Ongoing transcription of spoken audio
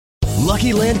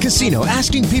Lucky Land Casino,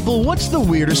 asking people, what's the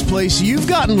weirdest place you've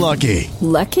gotten lucky?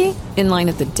 Lucky? In line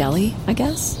at the deli, I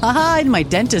guess? Aha, in my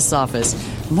dentist's office.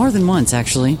 More than once,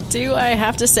 actually. Do I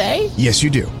have to say? Yes, you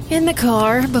do. In the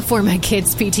car before my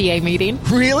kids' PTA meeting.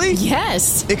 Really?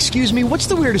 Yes. Excuse me, what's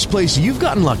the weirdest place you've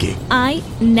gotten lucky? I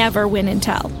never win and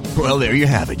tell. Well, there you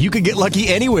have it. You can get lucky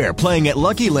anywhere, playing at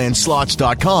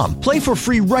LuckyLandSlots.com. Play for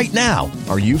free right now.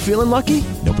 Are you feeling lucky?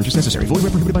 No purchase necessary. Void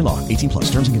where prohibited by law. 18+.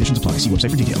 Terms and conditions apply. See website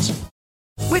for details.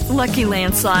 With Lucky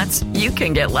Land Slots, you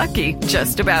can get lucky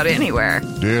just about anywhere.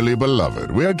 Dearly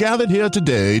beloved, we are gathered here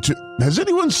today to... Has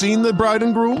anyone seen the bride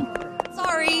and groom?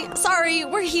 Sorry,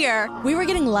 we're here. We were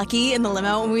getting lucky in the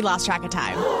limo and we lost track of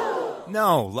time.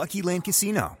 No, Lucky Land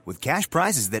Casino, with cash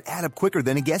prizes that add up quicker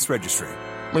than a guest registry.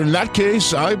 In that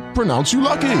case, I pronounce you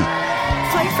lucky.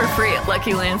 Play for free at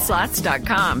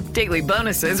LuckyLandSlots.com. Daily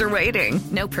bonuses are waiting.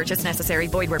 No purchase necessary.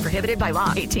 Void where prohibited by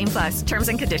law. 18+. Terms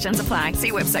and conditions apply.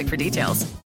 See website for details.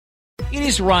 It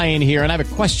is Ryan here, and I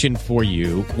have a question for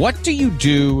you. What do you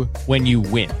do when you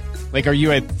win? Like, are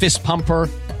you a fist pumper,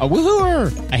 a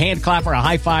woohooer, a hand clapper, a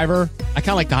high fiver? I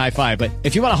kind of like the high five, but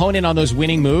if you want to hone in on those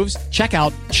winning moves, check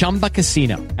out Chumba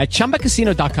Casino. At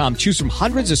ChumbaCasino.com, choose from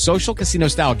hundreds of social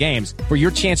casino-style games for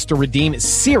your chance to redeem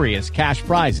serious cash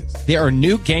prizes. There are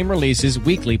new game releases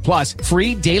weekly, plus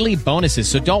free daily bonuses,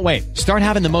 so don't wait. Start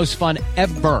having the most fun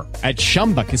ever at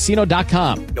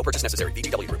ChumbaCasino.com. No purchase necessary.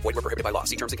 VGW Group. Void where prohibited by law.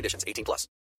 See terms and conditions. 18+.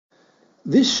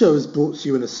 This show is brought to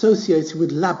you in association with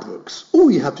Ladbrokes.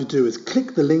 All you have to do is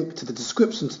click the link to the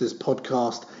description to this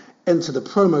podcast, enter the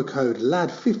promo code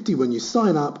LAD50 when you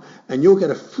sign up, and you'll get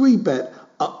a free bet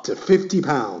up to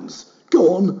 £50.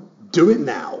 Go on, do it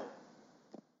now.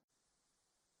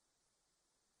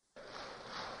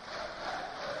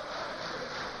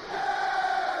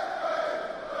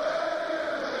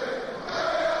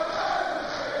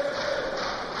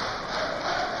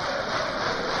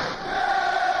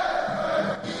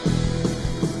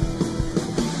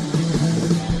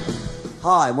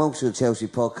 Hi, and welcome to the Chelsea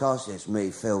podcast. It's me,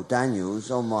 Phil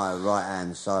Daniels. On my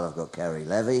right-hand side, I've got Kerry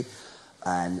Levy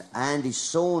and Andy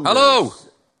Saunders. Hello!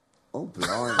 Oh,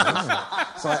 blimey.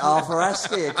 It's like Arthur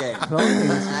Askey again.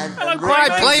 Hello,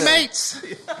 playmates!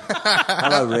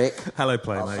 Hello, Rick. Hello,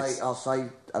 playmates. I'll say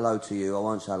hello to you. I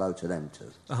won't say hello to them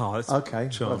too. Oh, that's okay.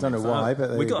 Well, I don't know why,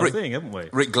 but we got a thing, haven't we?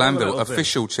 Rick Glanville,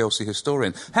 official Chelsea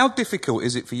historian. How difficult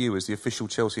is it for you as the official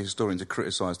Chelsea historian to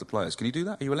criticise the players? Can you do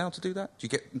that? Are you allowed to do that? Do you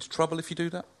get into trouble if you do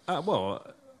that? Well,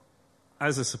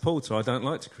 as a supporter, I don't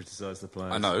like to criticise the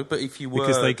players. I know, but if you were...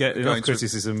 Because they get enough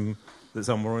criticism that's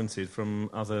unwarranted from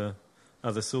other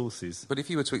sources. But if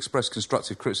you were to express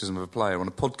constructive criticism of a player on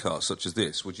a podcast such as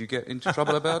this, would you get into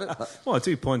trouble about it? Well, I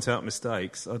do point out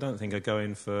mistakes. I don't think I go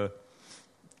in for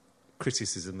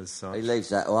criticism as such. He leaves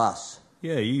that to us.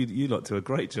 Yeah, you lot do a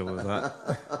great job of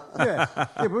that. yeah,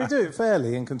 but we do it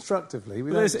fairly and constructively.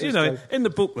 We in the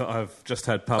book that I've just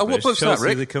had published, what book's Chelsea, that,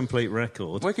 Rick? The Complete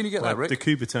Record. Where can you get that, Rick? The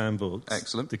Coubertin books.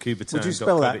 Excellent. The Coubertin. Would you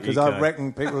spell that? Because I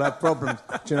reckon people have problems.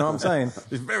 Do you know what I'm saying?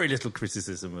 There's very little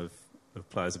criticism of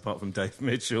players apart from Dave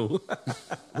Mitchell.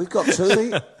 We've got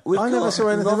two. I never saw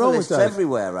anything wrong with Dave.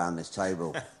 Everywhere around this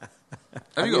table.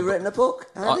 Have you written a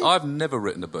book, Andy? I've never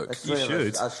written a book. You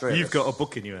should. You've got a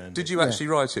book in your hand. Did you actually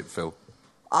write it, Phil?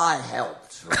 I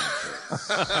helped write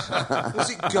it. Was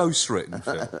it ghost written,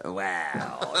 Phil?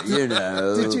 Well, you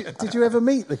know. Did you ever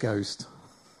meet the ghost?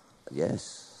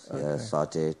 Yes, yes, I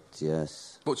did,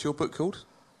 yes. What's your book called?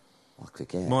 I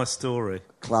forget. My Story.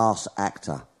 Class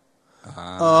Actor.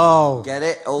 Oh. Get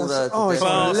it? All the it's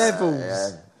levels. Yeah.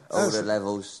 All the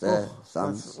levels there.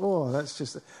 That's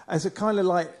just... As a kind of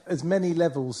like as many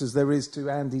levels as there is to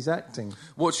Andy's acting.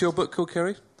 What's your book called,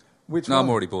 Kerry? Which no, one? I'm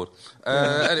already bored.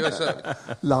 Anyway, so...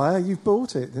 Liar, you've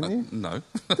bought it, didn't you? No.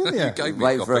 Didn't you? You gave me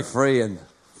Wait for a free and...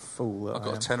 Fool. I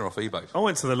got a tenner off eBay. I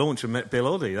went to the launch and met Bill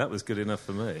Oddie. That was good enough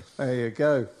for me. There you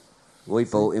go. We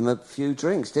bought him a few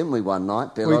drinks, didn't we, one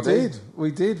night, Bill Oddie?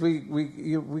 We did.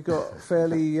 We got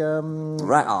fairly...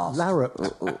 rat-arsed larruped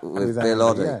with Bill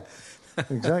Oddie. Yeah,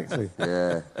 exactly.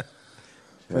 Yeah.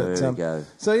 There we go.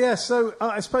 So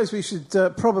I suppose we should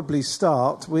probably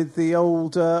start with the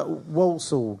old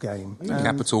Walsall game. The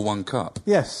Capital One Cup.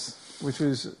 Yes, which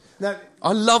was...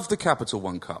 I love the Capital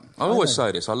One Cup. I always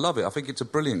say this. I love it. I think it's a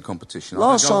brilliant competition.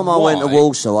 Last time I went to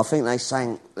Walsall, I think they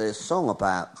sang a song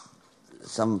about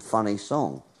some funny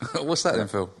song. What's that then,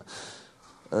 Phil?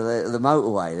 The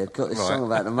motorway. They've got this song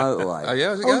about the motorway. Oh,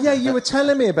 yeah? Oh, yeah, you were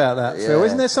telling me about that, Phil.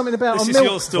 Isn't there something about this a is milk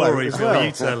your story, float as Phil. well?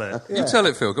 You tell it. You tell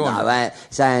it, Phil. Go on. No,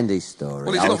 it's Andy's story.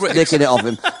 Well, it's I not was really- flicking it off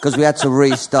him because we had to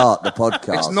restart the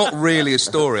podcast. It's not really a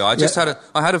story. I just had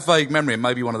a vague memory, and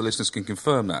maybe one of the listeners can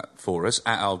confirm that for us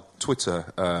at our Twitter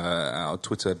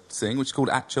thing, which is called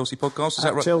 @Chelsea Podcast. Is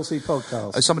that right? Chelsea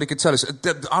Podcast. Somebody could tell us.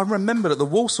 I remember that the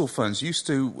Walsall fans used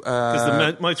to Because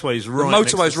the motorway is right. The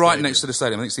motorway is right next to the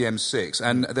stadium. I think it's the M6,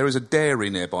 and there is a dairy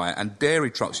nearby, and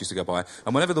dairy trucks used to go by.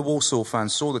 And whenever the Walsall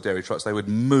fans saw the dairy trucks, they would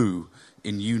moo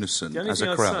in unison as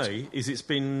a crowd. The only thing I'd say is it's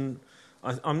been.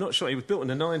 I'm not sure. It was built in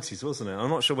the 90s, wasn't it? I'm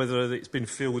not sure whether it's been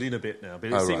filled in a bit now,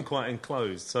 but it seemed quite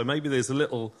enclosed. So maybe there's a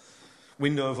little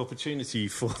window of opportunity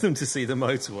for them to see the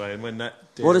motorway. And when that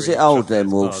what does it hold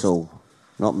then, Walsall?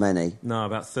 Not many. No,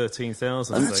 about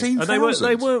 13,000. 13,000? And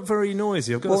they weren't very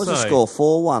noisy, I've got to say. What was the score?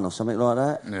 4-1 or something like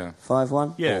that? Yeah.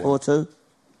 5-1? Yeah. 4-2?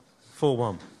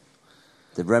 4-1.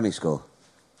 Did Remy score?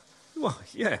 Well,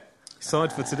 yeah.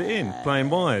 Side footed it in,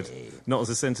 playing wide, not as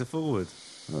a centre forward.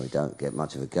 Well, he don't get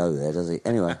much of a go there, does he?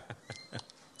 Anyway.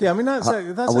 Yeah, I mean, that's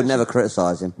I would never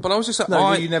criticise him. But I was just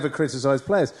no, you never criticise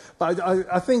players. But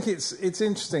I think it's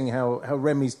interesting how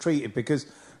Remy's treated, because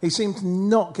he seemed to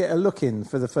not get a look in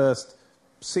for the first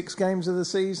 6 games of the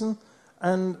season,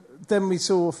 and then we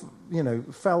saw,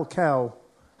 Falcao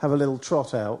have a little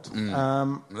trot out.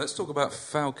 Let's talk about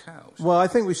Falcao. Well, I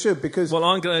think we should, because... Well,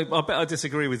 I bet I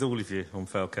disagree with all of you on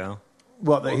Falcao.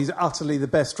 What, that he's utterly the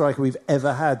best striker we've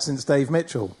ever had since Dave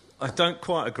Mitchell? I don't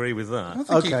quite agree with that.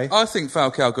 I think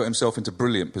Falcao got himself into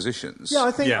brilliant positions. Yeah,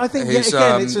 I think yet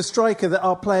again it's a striker that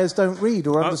our players don't read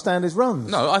or understand his runs.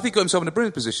 No, I think he got himself into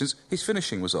brilliant positions. His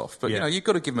finishing was off, but you've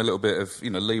got to give him a little bit of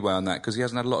leeway on that, because he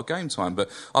hasn't had a lot of game time. But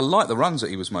I like the runs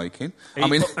that he was making.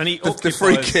 The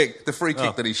free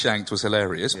kick that he shanked was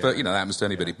hilarious. Yeah. But that happens to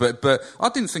anybody. But I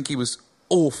didn't think he was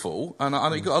awful, and I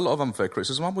know you got a lot of unfair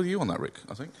criticism. I'm with you on that, Rick.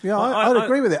 I think. Yeah, I'd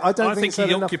agree with it. I think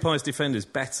he occupies defenders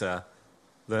better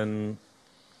than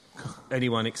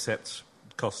anyone except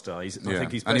Costa. I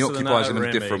think he's better and he occupies than them in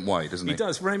Remy. a different way, doesn't he? He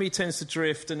does. Remy tends to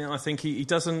drift, and I think he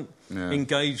doesn't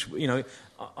engage.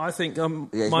 I think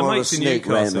my mates in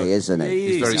Newcastle, Remy, isn't he?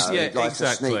 He's very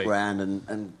exactly. To sneak round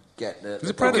and get the.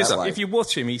 He's a predator. If you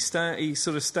watch him, he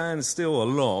sort of stands still a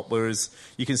lot, whereas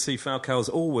you can see Falcao's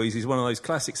he's one of those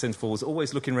classic centre forwards,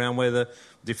 always looking around where the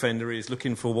defender is,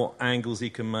 looking for what angles he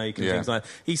can make and things like that.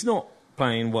 He's not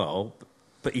playing well,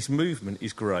 but his movement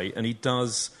is great, and he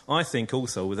does, I think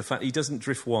also, with the fact he doesn't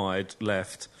drift wide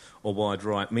left or wide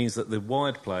right, means that the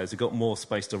wide players have got more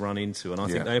space to run into, and I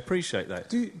think they appreciate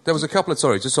that. There was a couple of,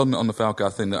 just on the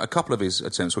Falcao thing, a couple of his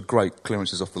attempts were great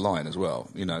clearances off the line as well,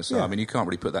 so, I mean, you can't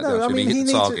really put that down to him. He hit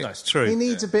the target. That's true. He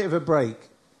needs a bit of a break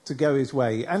to go his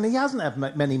way, and he hasn't had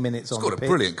many minutes on the pitch. He scored a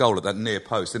brilliant goal at that near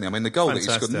post, didn't he? I mean, the goal that he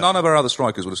scored, none of our other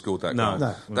strikers would have scored that goal.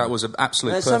 No. That was an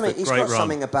absolute perfect. He's got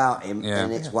something about him,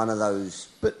 and it's one of those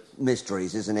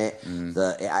mysteries, isn't it?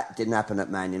 That it didn't happen at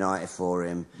Man United for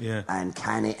him, and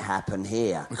can it happen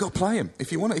here? We've got to play him.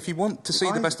 If you want to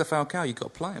see the best of Falcao, you've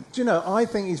got to play him. Do you know, I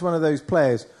think he's one of those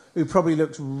players who probably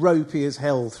looks ropey as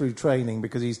hell through training,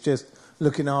 because he's just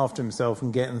looking after himself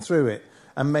and getting through it.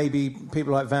 And maybe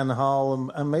people like Van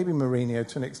Gaal and maybe Mourinho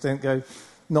to an extent go,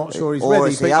 not sure he's ready. Or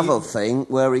it's the other thing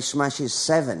where he smashes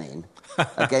 7 in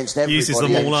against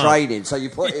everybody in training. So you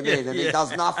put him in and he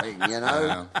does nothing,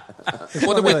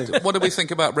 What do we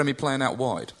think about Remy playing out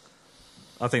wide?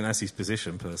 I think that's his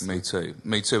position, personally.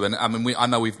 Me too. And I mean, I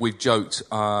know we've joked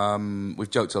a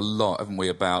lot, haven't we,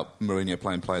 about Mourinho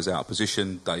playing players out of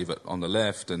position, David on the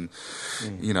left, and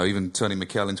even turning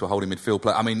Mikel into a holding midfield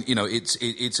player. I mean,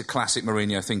 it's a classic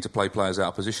Mourinho thing to play players out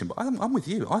of position. But I'm with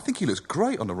you. I think he looks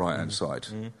great on the right hand side.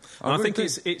 I think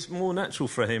it's more natural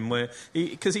for him,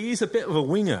 because he is a bit of a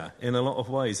winger in a lot of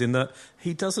ways, in that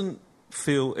he doesn't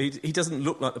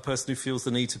look like the person who feels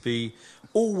the need to be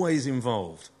always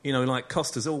involved. Like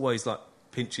Costa's always like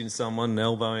pinching someone,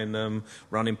 elbowing them,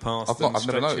 running past them. I've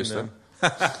never noticed them.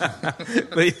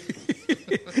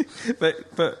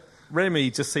 but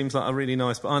Remy just seems like a really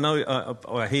nice. But I know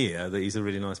I hear that he's a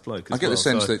really nice bloke. I get the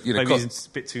sense that maybe he's a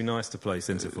bit too nice to play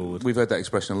centre forward. We've heard that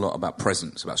expression a lot about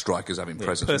presence, about strikers having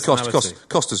presence.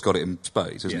 Costa's got it in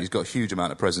spades, hasn't he? He's got a huge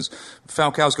amount of presence.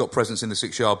 Falcao's got presence in the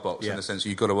 6-yard box in the sense that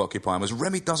you've got to occupy him. Whereas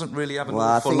Remy doesn't really have an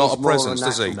awful lot of presence,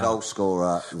 does he? Goal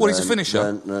scorer. He's a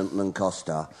finisher. Than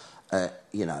Costa,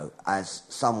 as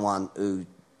someone who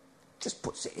just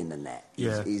puts it in the net.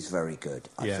 He's very good,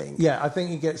 I think. Yeah, I think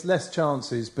he gets less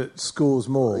chances but scores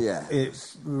more. Yeah.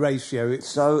 It's ratio.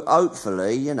 So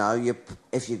hopefully,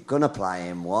 if you're going to play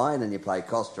him wide and you play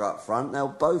Costa up front, they'll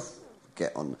both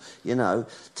get on,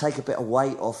 take a bit of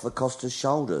weight off Acosta's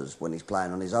shoulders when he's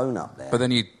playing on his own up there. But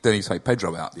then you take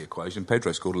Pedro out of the equation.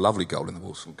 Pedro scored a lovely goal in the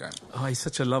Walsall game. Oh, he's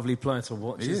such a lovely player to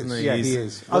watch, isn't he? Yeah, he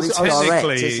is. Well, he's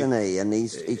direct, isn't he? And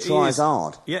he tries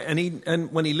hard. Yeah,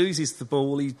 and when he loses the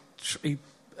ball, he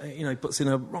puts in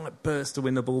a right burst to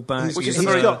win the ball back. Which is a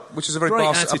very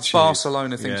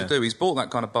Barcelona thing to do. He's bought that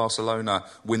kind of Barcelona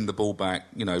win the ball back,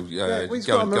 he's got a go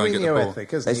and get the Mourinho ball.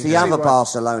 ethic, isn't It's the other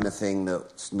Barcelona thing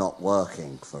that's not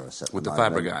working for us at with the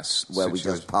moment, Fabregas where we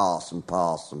just pass and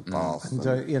pass and pass.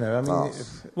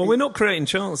 Well, we're not creating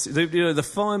chances. The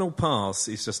final pass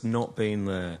is just not being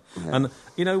there. Yeah. And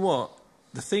you know what?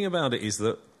 The thing about it is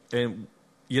that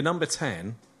your number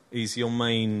 10 is your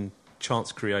main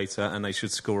chance creator, and they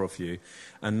should score off you,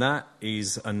 and that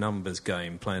is a numbers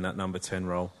game, playing that number 10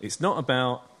 role. It's not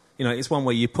about, it's one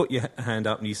where you put your hand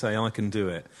up and you say, I can do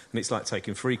it, and it's like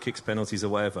taking free kicks, penalties or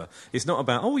whatever. It's not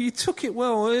about, you took it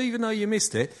well even though you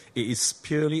missed it. It is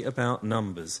purely about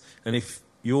numbers, and if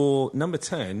your number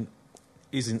 10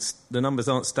 the numbers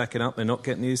aren't stacking up, they're not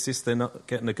getting the assists, they're not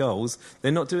getting the goals,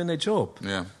 they're not doing their job.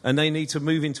 Yeah. And they need to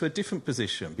move into a different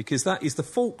position, because that is the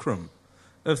fulcrum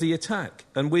of the attack,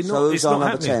 and we're not. So it's not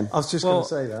happening. 10? I was just going to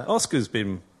say that Oscar's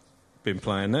been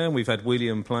playing there, and we've had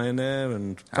William playing there,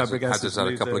 and Fabregas has had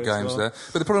a couple of games there.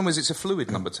 But the problem is, it's a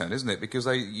fluid number 10, isn't it? Because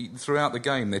throughout the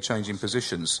game they're changing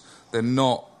positions.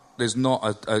 There's not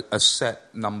a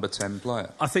set number 10 player.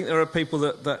 I think there are people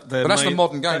that but that's the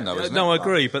modern game, though, isn't it? No, I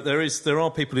agree. But there are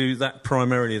people who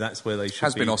primarily that's where they should.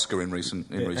 Has been Oscar in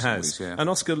recent weeks, yeah. And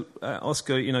Oscar,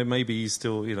 maybe he's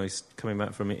still, he's coming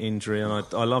back from an injury, and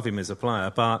I love him as a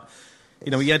player. But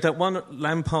he had that one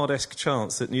Lampard-esque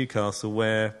chance at Newcastle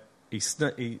where he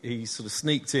sort of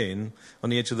sneaked in on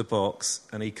the edge of the box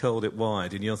and he curled it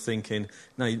wide, and you're thinking,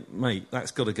 no, mate, that's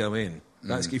got to go in.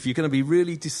 If you're going to be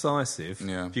really decisive, if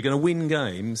you're going to win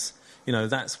games,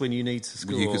 that's when you need to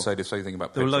score. You could say the same thing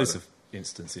about Pedro. There were loads of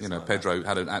instances. Like Pedro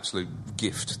had an absolute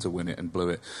gift to win it and blew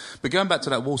it. But going back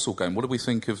to that Walsall game, what did we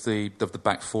think of the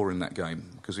back four in that game?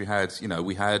 Because we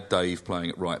had Dave playing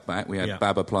at right back, we had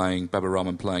Baba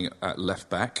Rahman playing at left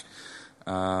back.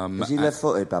 Is he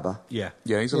left-footed, Baba? Yeah,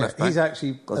 he's a left back. He's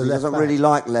actually because he doesn't really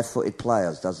like left-footed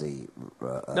players, does he?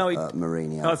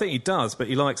 Mourinho. I think he does, but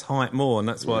he likes height more, and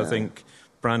that's why I think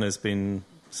Branner's been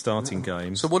starting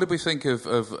games. So what did we think of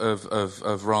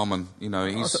Rahman?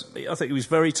 I think he was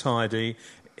very tidy.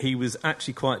 He was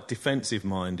actually quite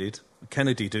defensive-minded.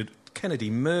 Kennedy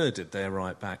murdered their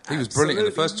right back. He was brilliant in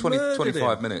the first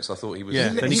 25 minutes. I thought he was. Yeah,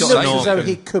 he looks as though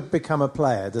he could become a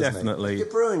player, doesn't Definitely. Is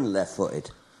De Bruyne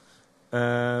left-footed?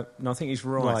 No, I think he's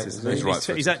right. Isn't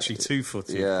he? He's actually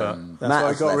two-footed. Yeah, but that's why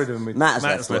I got rid of him. Matt's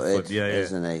left-footed,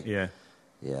 isn't he?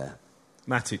 Yeah.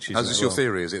 Matic is. How's this your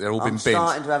theory? Is it they're all been binned? I'm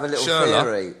starting to have a little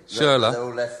theory. Schürrle. They're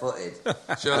all left-footed.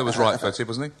 Schürrle was right-footed,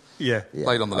 wasn't he? Yeah.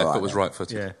 Played on the left, but was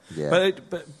right-footed. Yeah.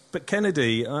 But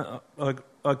Kennedy, I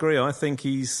agree. I think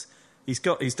he's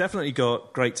definitely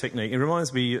got great technique. It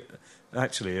reminds me,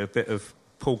 actually, a bit of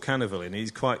Paul Cannavale.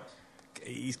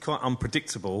 He's quite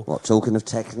unpredictable. What, talking of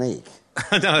technique?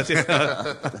 No,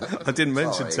 I didn't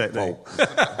mention technique.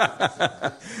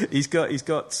 He's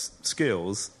got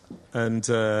skills, and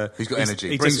he's got energy.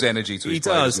 He brings energy to his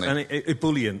play, does, doesn't he? And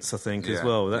ebullience, I think, as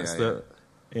well. That's And,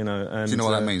 do you know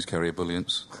what that means, Kerry?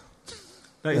 Ebullience.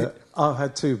 I've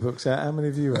had 2 books out. How many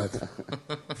have you had?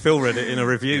 Phil read it in a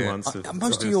review once.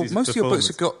 Most of your books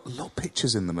have got a lot of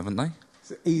pictures in them, haven't they? It's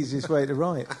the easiest way to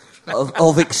write.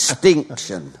 of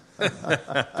extinction.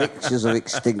 Pictures of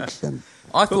extinction.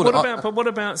 What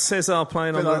about Cesar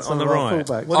playing on the right?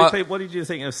 What did you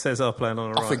think of Cesar playing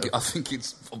on the right? I think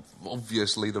it's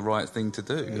obviously the right thing to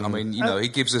do. I mean, he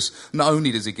gives us, not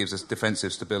only does he give us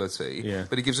defensive stability,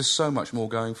 but he gives us so much more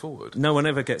going forward. No one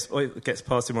ever gets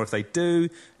past him, or if they do,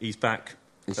 he's back.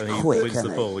 He's and quick, wins the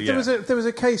ball. Yeah. There was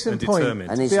a case in point,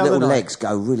 and his little legs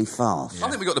go really fast. I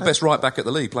think we've got the best right back at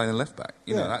the league playing left back.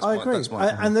 I agree.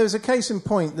 And there was a case in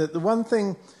point that the one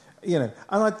thing. And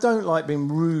I don't like being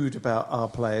rude about our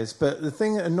players, but the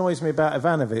thing that annoys me about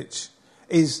Ivanovic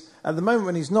is at the moment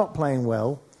when he's not playing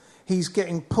well, he's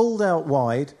getting pulled out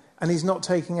wide and he's not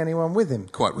taking anyone with him.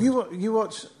 Quite rude. You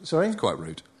watch... Sorry? It's quite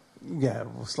rude. Yeah,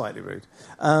 well, slightly rude.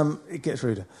 It gets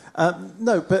ruder.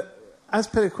 No, but as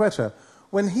Piliqueta,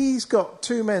 when he's got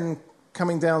 2 men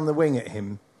coming down the wing at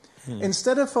him,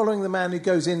 instead of following the man who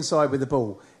goes inside with the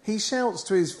ball... He shouts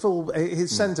to his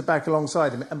centre-back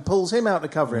alongside him and pulls him out to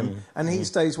cover him, and he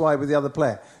stays wide with the other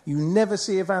player. You never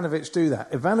see Ivanovic do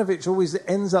that. Ivanovic always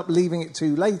ends up leaving it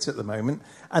too late at the moment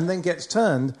and then gets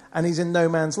turned, and he's in no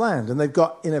man's land, and they've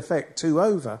got, in effect, 2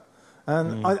 over.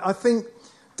 And I think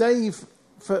Dave,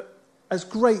 for as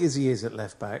great as he is at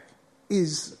left-back,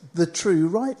 is the true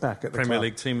right-back at the Premier club.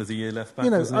 League Team of the Year left-back.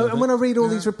 And when I read all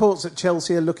these reports that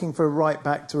Chelsea are looking for a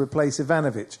right-back to replace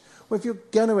Ivanovic, well, if you're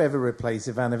going to ever replace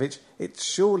Ivanovic, it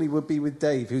surely would be with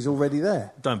Dave, who's already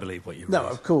there. Don't believe what you read. No,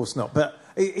 of course not. But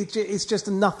it's just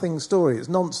a nothing story. It's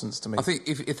nonsense to me. I think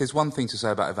if there's one thing to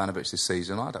say about Ivanovic this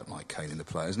season, I don't like caning the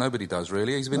players. Nobody does,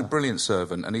 really. He's been a brilliant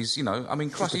servant, and he's,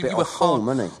 Christ, you were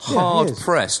hard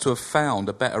pressed to have found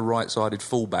a better right-sided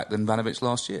fullback than Ivanovic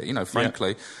last year.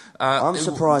 frankly. I'm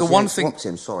surprised the one thing,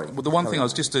 him, sorry. Well, the one thing I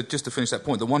was, just to finish that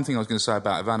point, the one thing I was going to say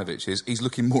about Ivanovic is he's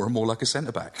looking more and more like a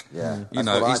centre-back. Yeah,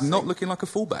 he's not looking like a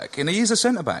fullback, and he is a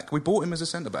centre-back. We bought him as a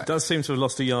centre-back. Does seem to have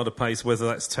lost a yard of pace, whether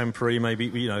that's temporary, maybe,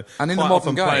 And in quite the modern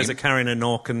often game, players are carrying a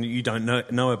knock and you don't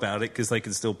know about it because they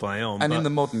can still play on. And in the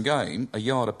modern game, a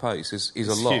yard of pace is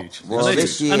a lot. Huge. Well,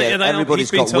 this year, everybody's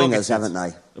got wingers, haven't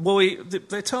they? Well,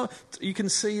 you can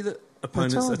see that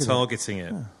opponents are targeting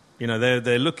it. Yeah.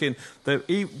 They're looking.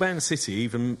 Man City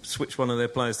even switched one of their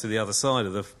players to the other side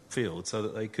of the field so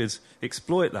that they could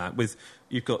exploit that.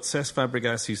 You've got Cesc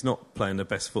Fabregas, who's not playing the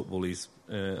best football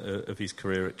of his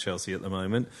career at Chelsea at the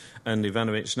moment, and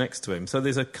Ivanovic next to him. So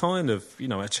there's a kind of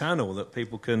a channel that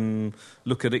people can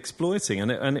look at exploiting,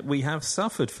 and we have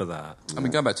suffered for that. I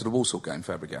mean, going back to the Walsall game,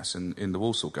 Fabregas in the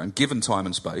Walsall game, given time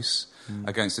and space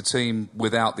against a team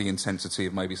without the intensity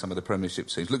of maybe some of the Premiership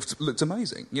teams, looked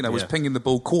amazing. Was pinging the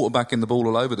ball, quarterbacking the ball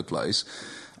all over the place.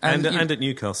 And at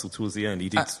Newcastle towards the end, he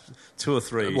did 2 or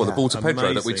 3. Well, the ball to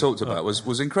Pedro that we talked about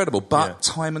was incredible, but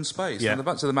time and space. And the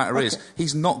fact of the matter is,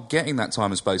 he's not getting that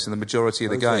time and space in the majority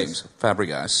of the games,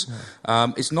 Fabregas.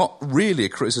 It's not really a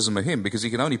criticism of him because he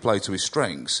can only play to his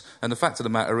strengths. And the fact of the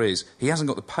matter is, he hasn't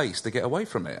got the pace to get away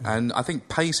from it. And I think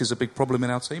pace is a big problem in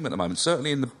our team at the moment,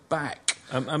 certainly in the back.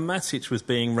 And Matic was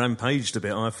being rampaged a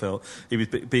bit, I felt. He was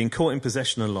being caught in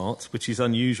possession a lot, which is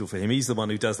unusual for him. He's the one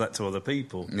who does that to other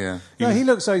people. Yeah. He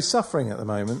looks like he's suffering at the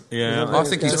moment. Yeah, I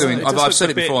think he's doing... I've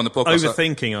said it before on the podcast.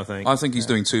 Overthinking, I think. I think he's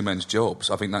doing two men's jobs.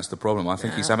 I think that's the problem. I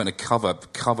think he's having to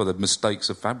cover the mistakes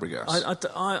of Fabregas.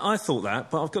 I thought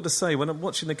that, but I've got to say, when I'm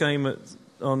watching the game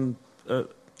on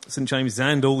St James's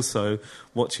and also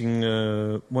watching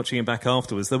it back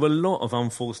afterwards, there were a lot of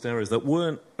unforced errors that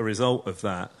weren't a result of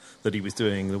that he was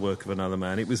doing the work of another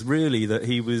man. It was really that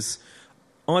he was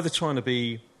either trying to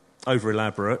be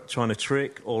over-elaborate, trying to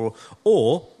trick, or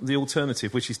the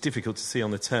alternative, which is difficult to see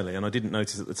on the telly, and I didn't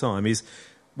notice at the time,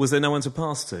 was there no one to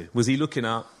pass to? Was he looking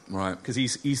up? Right. Because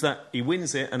he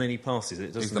wins it and then he passes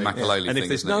it, doesn't he? He's the Makelele and thing, if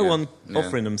there's isn't no it? one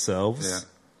offering themselves...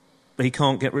 he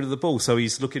can't get rid of the ball, so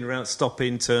he's looking around,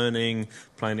 stopping, turning,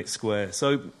 playing it square.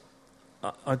 So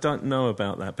I don't know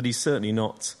about that, but he's certainly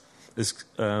not as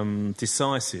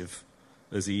decisive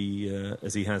as he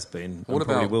has been. What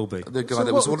probably about will be the guy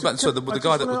that was? What about the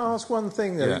guy that? I want to ask one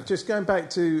thing though. Yeah. Just going back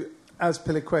to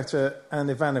Azpilicueta and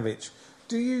Ivanovic,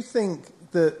 do you think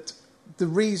that the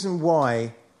reason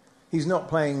why he's not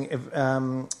playing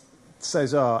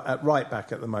Cesar at right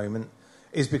back at the moment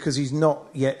is because he's not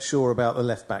yet sure about the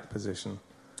left-back position?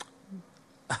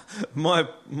 I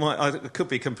could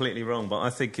be completely wrong, but I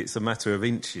think it's a matter of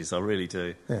inches. I really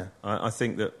do. Yeah. I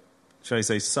think that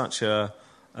Jose's such a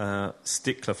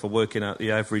stickler for working out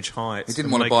the average height. He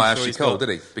didn't want to buy Ashley Cole, did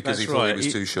he? Because he thought he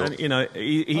was too short. And,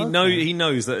 he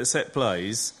knows that at set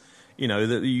plays,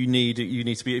 that you need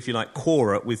to be, if you like,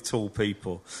 Quora with tall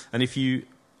people. And I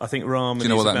think Rahman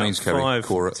is about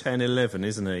 5'10", 11,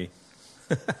 isn't he?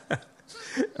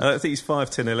 I think he's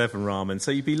 5'10", 11, Rahman.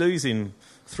 So you'd be losing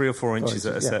 3 or 4 inches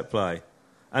at a set play,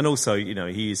 and also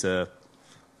he's a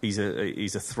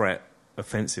threat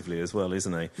offensively as well,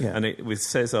 isn't he? Yeah. And with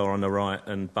Cesar on the right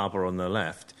and Bubba on the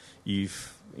left, you're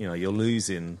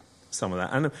losing some of that.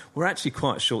 And we're actually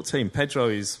quite a short team. Pedro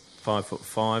is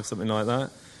 5'5", something like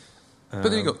that. But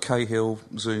then you've got Cahill,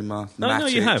 Zuma, Matic. No,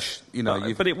 you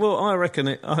have. But I reckon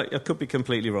I could be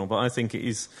completely wrong, but I think it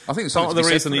is. I think part of the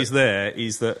reason he's there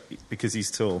is that because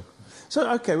he's tall. So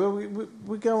okay, well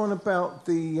we go on about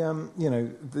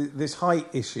this height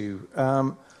issue.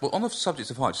 Well, on the subject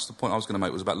of height, just the point I was going to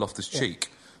make was about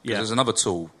Loftus-Cheek. Because there's another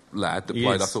tall lad that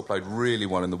I thought played really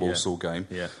well in the Walsall game.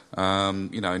 Yeah.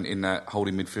 In that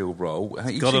holding midfield role.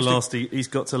 He's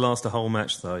got to last a whole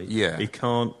match, though. Yeah. He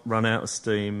can't run out of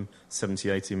steam 70,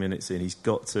 80 minutes in. He's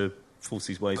got to force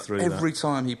his way through that. Every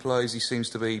time he plays, he seems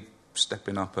to be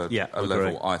stepping up a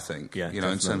level, I think,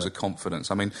 in terms of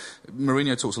confidence. I mean,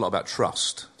 Mourinho talks a lot about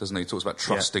trust, doesn't he? He talks about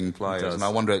trusting players, and I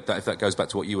wonder if that goes back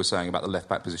to what you were saying about the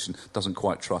left-back position. Doesn't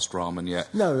quite trust Rahman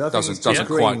yet. No, I think doesn't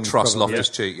quite trust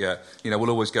Loftus-Cheek yet. We'll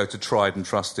always go to tried and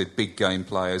trusted big game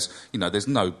players. There's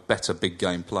no better big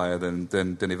game player than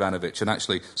Ivanovic, and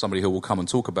actually somebody who we'll come and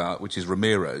talk about, which is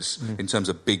Ramirez, in terms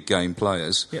of big game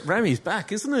players. Yeah, Rami's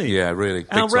back, isn't he? Yeah, really.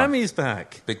 Rami's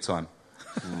back. Big time.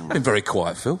 Been very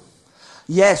quiet, Phil.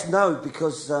 Yes, no,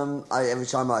 because every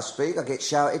time I speak, I get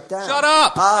shouted down. Shut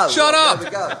up! Shut up! There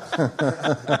we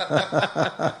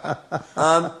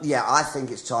go. I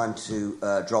think it's time to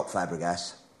drop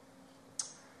Fabregas.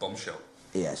 Bombshell.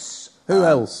 Yes. Who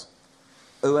else?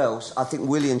 Who else? I think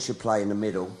Willian should play in the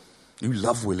middle. You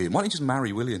love Willian. Why don't you just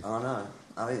marry Willian? I know.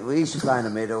 I think he should play in the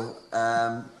middle.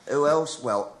 Who else?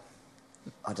 Well,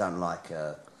 I don't like...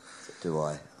 do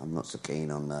I? I'm not so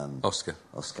keen on... Oscar.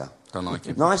 Don't like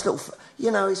him. Nice little...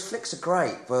 his flicks are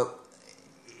great, but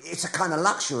it's a kind of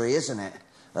luxury, isn't it,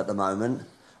 at the moment,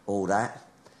 all that.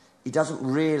 He doesn't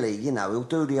really, he'll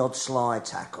do the odd slide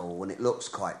tackle when it looks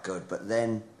quite good, but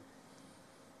then...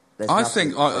 I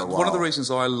think one of the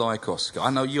reasons I like Oscar... I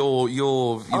know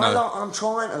you're I'm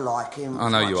trying to like him. I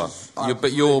know you are.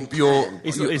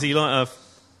 Is he like a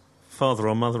father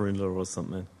or mother-in-law or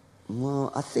something?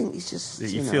 Well, I think he's just...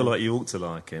 You feel like you ought to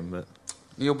like him, but...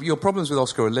 Your problems with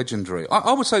Oscar are legendary.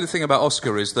 I would say the thing about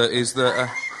Oscar is that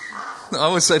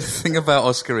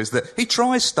he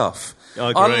tries stuff.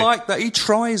 I agree. I like that he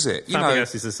tries it.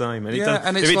 Fabregas is the same, and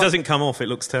if it doesn't come off, it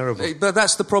looks terrible. But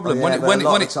that's the problem. When it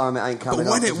works,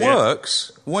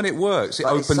 it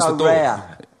opens the door.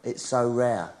 Rare. It's so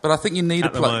rare. But I think you need a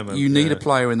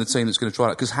player in the team that's going to try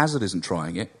it, because Hazard isn't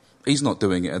trying it. He's not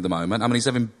doing it at the moment. I mean, he's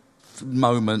having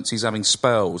moments, he's having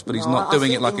spells, but he's not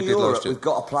doing it like he did last year. We've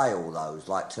got to play all those.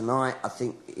 Like tonight, I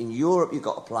think in Europe you've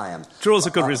got to play them. Draw's a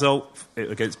good result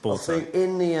against Porto. I think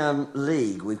in the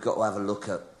league we've got to have a look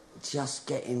at just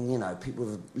getting people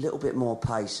with a little bit more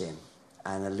pace in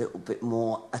and a little bit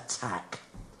more attack.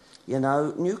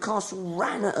 Newcastle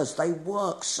ran at us. They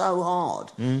worked so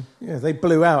hard. Yeah, they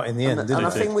blew out in the end, didn't they? And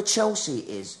the thing with Chelsea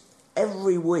is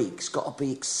every week's got to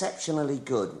be exceptionally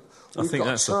good. We've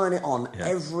got to turn it on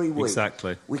every week.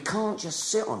 Exactly. We can't just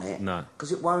sit on it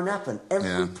because it won't happen.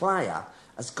 Every player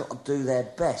has got to do their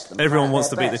best. Everyone wants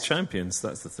to beat the champions.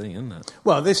 That's the thing, isn't it?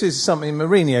 Well, this is something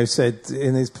Mourinho said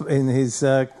in his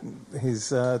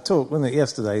talk, wasn't it,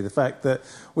 yesterday? The fact that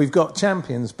we've got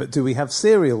champions, but do we have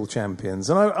serial champions?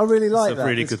 And I really like that. That's a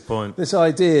really good point. This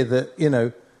idea that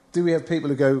do we have people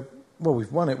who go, well,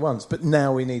 we've won it once, but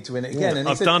now we need to win it again. And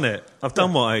I've done it. I've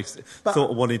done what I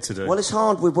thought I wanted to do. Well, it's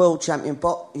hard with world champion,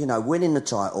 winning the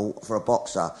title for a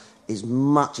boxer is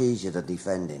much easier than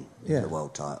defending the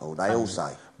world title. They all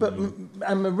say. But and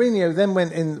Mourinho then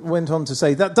went on to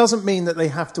say that doesn't mean that they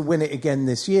have to win it again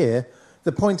this year.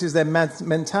 The point is their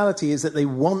mentality is that they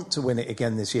want to win it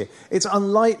again this year. It's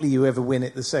unlikely you ever win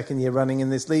it the second year running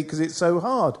in this league because it's so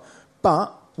hard.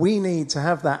 But we need to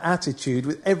have that attitude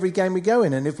with every game we go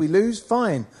in, and if we lose,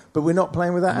 fine. But we're not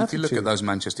playing with that attitude. If you look at those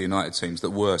Manchester United teams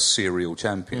that were serial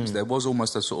champions, there was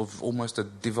almost a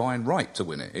divine right to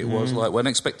win it. It was like an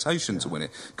expectation to win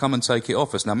it. Come and take it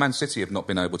off us. Now, Man City have not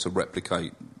been able to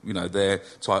replicate, their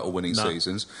title-winning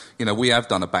seasons. We have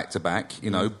done a back-to-back,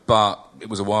 but it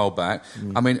was a while back.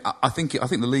 I mean, I think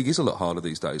the league is a lot harder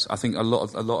these days. I think a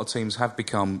lot of teams have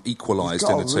become equalised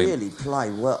in the team. Really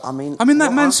play well. I mean,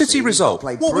 that Man City result.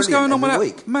 What was going on with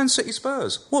that Man City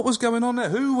Spurs? What was going on there?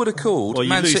 Who would have called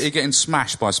Man City getting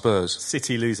smashed by Spurs?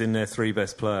 City losing their three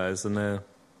best players, and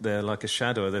they're like a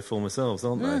shadow of their former selves,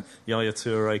 aren't they? Yaya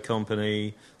Toure,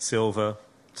 Kompany, Silva.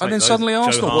 And then suddenly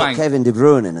Arsenal bang. Kevin De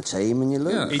Bruyne in a team and you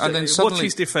lose. Yeah. And then suddenly... Watch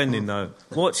his defending, though.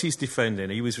 Watch his defending.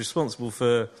 He was responsible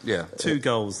for 2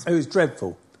 goals. It was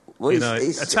dreadful. Well,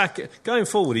 going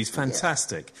forward, he's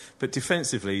fantastic. But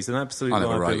defensively, he's an absolute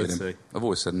liability. I've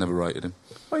always said never rated him.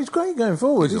 Well, he's great going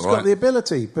forward. He's got the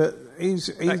ability, but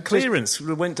that clearance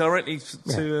went directly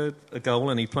to a goal,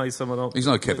 and he played someone else. He's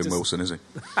no Kevin Wilson, is he?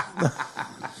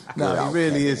 No, he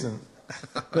really isn't.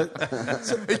 But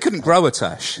he couldn't grow a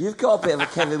tash. You've got a bit of a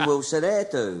Kevin Wilson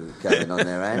hairdo going on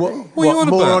there, Andy. What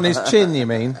more on his chin, you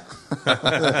mean?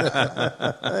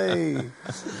 Hey.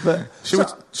 But should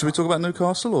we talk about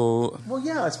Newcastle or? Well,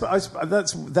 yeah, I suppose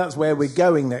that's where we're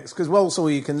going next, because Walsall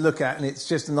you can look at and it's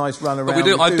just a nice run around. But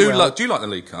do you like the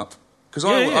League Cup? Because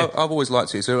I've always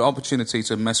liked it. It's an opportunity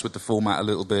to mess with the format a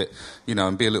little bit,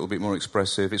 and be a little bit more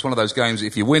expressive. It's one of those games.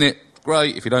 If you win it,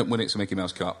 great. If you don't win it, it's a Mickey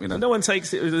Mouse Cup. No one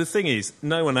takes it. The thing is,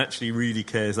 no one actually really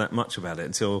cares that much about it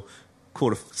until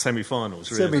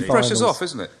semi-finals, really. Semi-finals. Pressure's off,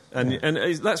 isn't it? And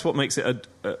that's what makes it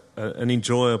an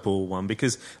enjoyable one,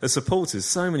 because as supporters,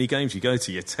 so many games you go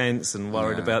to, you're tense and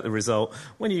worried about the result.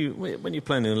 When you're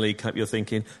playing in the League Cup, you're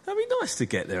thinking, that'd be nice to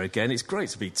get there again. It's great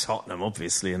to be Tottenham,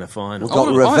 obviously, in a final. We've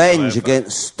got revenge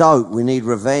against Stoke. We need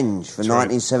revenge for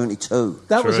 1972.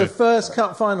 That was the first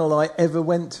cup final I ever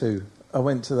went to. I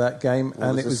went to that game,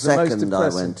 and it was the most depressing. I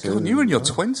went to. God, you were in your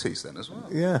 20s then as well.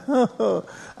 Yeah.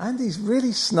 Andy's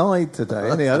really snide today,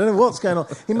 isn't he? I don't know what's going on.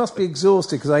 He must be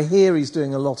exhausted, because I hear he's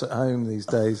doing a lot at home these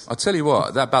days. I'll tell you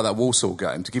what, about that Walsall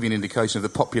game, to give you an indication of the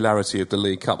popularity of the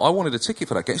League Cup, I wanted a ticket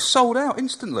for that game. It sold out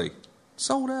instantly.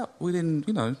 Sold out within,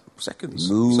 seconds.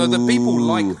 Moo. So the people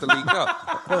like the League Cup.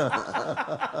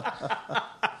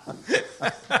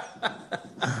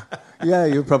 Yeah,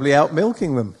 you're probably out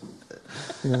milking them.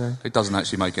 It doesn't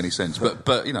actually make any sense, but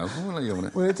we'll let you on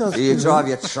it. Well, it does. You drive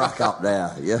your truck up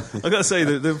there. Yeah. I've got to say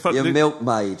that your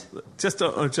milkmaid. Just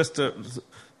at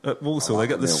Walsall, they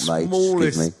got the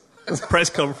smallest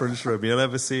press conference room you'll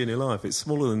ever see in your life. It's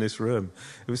smaller than this room.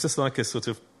 It was just like a sort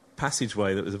of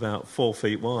passageway that was about 4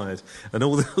 feet wide, and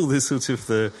all this sort of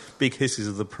the big hisses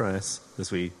of the press,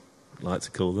 as we like to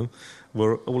call them,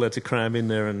 were all had to cram in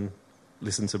there and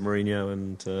listen to Mourinho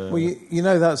and... Well,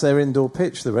 that's their indoor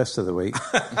pitch the rest of the week.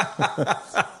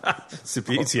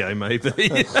 Sabutio, maybe.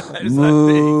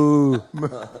 Moo.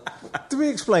 Did we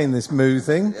explain this moo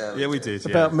thing? Yeah, we did.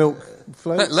 About milk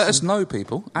floats? Let us know,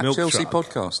 people, at Milk Chelsea truck.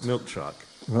 Podcast. Milk truck.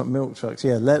 Milk trucks,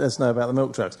 yeah, let us know about the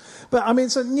milk trucks. But, I mean,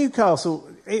 so Newcastle,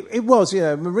 it was,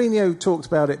 Mourinho talked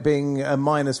about it being a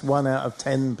 -1 out of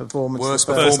 10 performance. Worst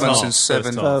performance in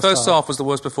 7. First half was the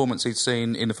worst performance he'd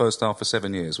seen in the first half for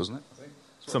 7 years, wasn't it?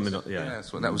 Something like, yeah.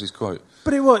 That was his quote.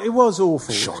 But it was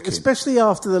awful. Shocking. Especially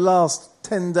after the last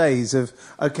 10 days of,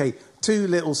 OK, 2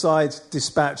 little sides,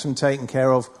 dispatch them, taken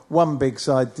care of. 1 big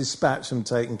side, dispatch them,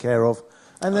 taken care of.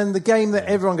 And then the game that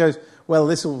everyone goes, well,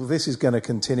 this is going to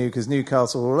continue because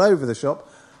Newcastle are all over the shop.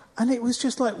 And it was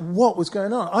just like, what was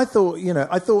going on? I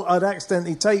thought I'd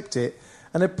accidentally taped it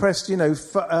and had pressed,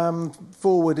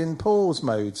 forward in pause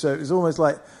mode. So it was almost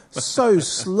like so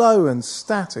slow and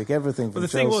static, everything from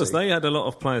Chelsea. But the thing was, they had a lot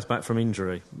of players back from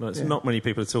injury. Not many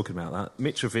people are talking about that.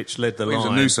 Mitrovic led the line. He was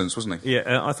a nuisance, wasn't he?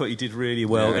 Yeah, I thought he did really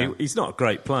well. Yeah. He's not a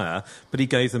great player, but he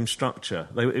gave them structure.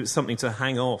 It was something to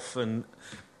hang off, and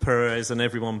Perez and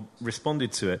everyone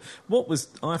responded to it. Who was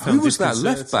that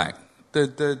left back?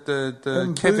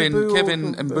 The Kevin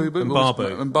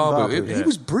Mbabu. Yeah. He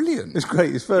was brilliant. It was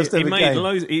great. His first ever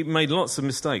game. He made lots of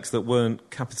mistakes that weren't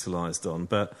capitalised on,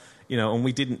 but and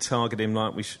we didn't target him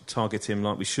like we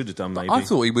should have done. Maybe I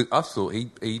thought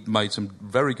he made some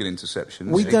very good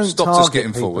interceptions. We don't stopped target us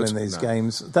getting people forward in these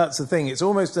games. That's the thing. It's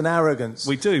almost an arrogance.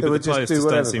 We do, but the players just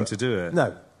don't seem to do it.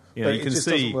 No, but it just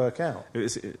doesn't work out.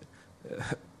 You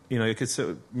could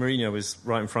see Mourinho was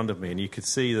right in front of me, and you could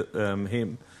see that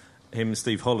him and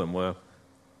Steve Holland were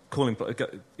calling,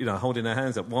 holding their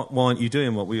hands up. Why aren't you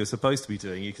doing what we were supposed to be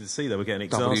doing? You could see they were getting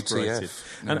exasperated.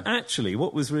 WTF. And actually,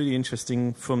 what was really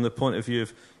interesting from the point of view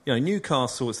of,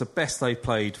 Newcastle, it's the best they've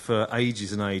played for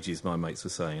ages and ages, my mates were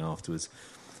saying afterwards.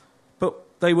 But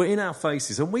they were in our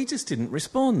faces, and we just didn't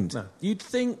respond. No. You'd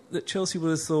think that Chelsea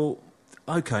would have thought,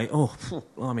 OK,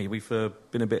 we've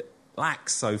been a bit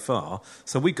lax so far,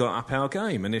 so we got up our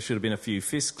game, and there should have been a few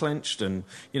fists clenched and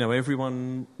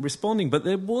everyone responding, but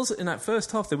there was, in that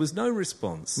first half, there was no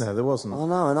response. No, there wasn't. I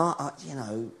know, and I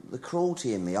the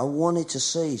cruelty in me, I wanted to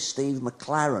see Steve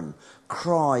McLaren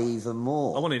cry even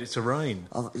more. I wanted it to rain.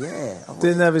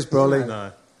 Didn't have his brolly.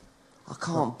 No. I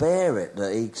can't bear it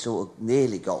that he sort of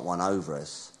nearly got one over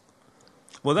us.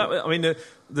 Well,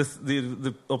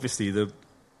 obviously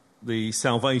the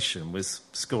salvation was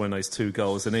scoring those 2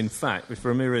 goals, and in fact, if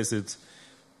Ramirez had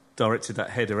directed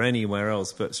that header anywhere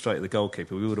else but straight at the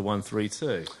goalkeeper, we would have won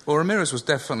 3-2. Well, Ramirez was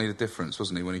definitely the difference,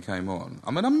 wasn't he, when he came on?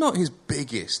 I mean, I'm not his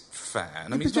biggest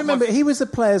fan. But you remember, he was the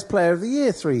Players' Player of the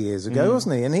Year 3 years ago,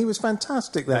 wasn't he? And he was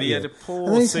fantastic that year. But he had a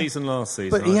poor season last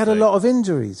season. But he had a lot of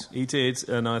injuries. He did,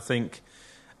 and I think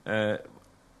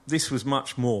this was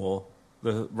much more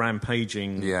the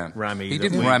rampaging Rami. He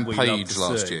didn't rampage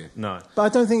last year. No. But I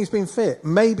don't think he's been fit.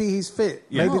 Maybe he's fit.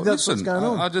 Yeah. Maybe that's what's going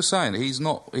on. I'm just saying, he's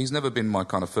never been my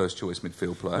kind of first choice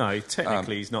midfield player. No,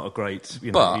 technically he's not a great...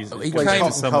 but he came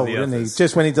hot and cold, isn't he?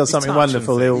 Just when he does something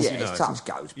wonderful, his touch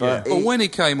goes. But when he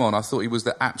came on, I thought he was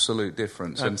the absolute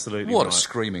difference. Absolutely. What a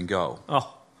screaming goal.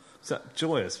 Oh, was that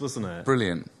joyous, wasn't it?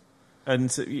 Brilliant. And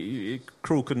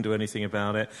Krul couldn't do anything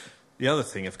about it. The other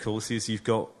thing, of course, is you've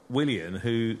got Willian,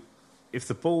 who, if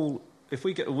the ball if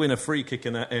we win a free kick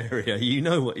in that area, you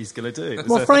know what he's going to do.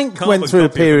 Well, Frank went through a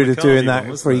period of doing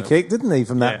that free kick, didn't he,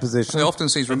 from that position? It often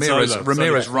sees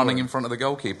Ramirez running in front of the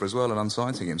goalkeeper as well and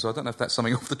unsighting him, so I don't know if that's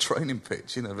something off the training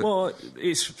pitch. Well,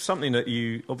 it's something that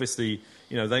you, obviously,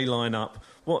 they line up.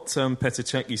 What Petr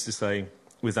Cech used to say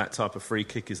with that type of free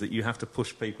kick is that you have to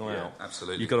push people out.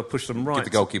 Absolutely. You've got to push them right. Give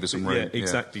the goalkeeper some room. Yeah,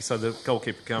 exactly. So the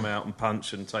goalkeeper come out and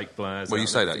punch and take players. Well, you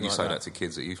say that to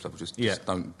kids at youth level. Just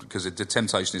don't, because the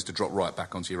temptation is to drop right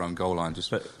back onto your own goal line. Just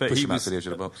push them out to the edge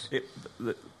of the box.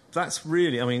 That's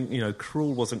really,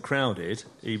 Krul wasn't crowded.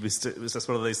 It was just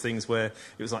one of those things where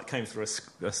it was like came through a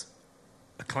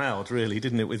cloud, really,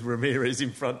 didn't it, with Ramirez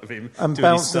in front of him. And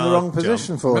bounced in the wrong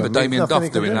position for him. Remember Damien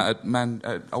Duff doing that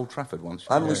at Old Trafford once?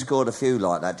 Haven't we scored a few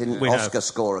like that? Didn't Oscar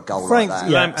score a goal like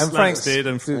that? Yeah, and Frank did.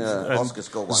 Oscar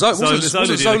scored one. Wasn't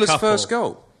Zola's first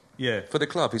goal? Yeah. For the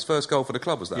club. His first goal for the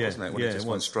club was that, wasn't it? When it just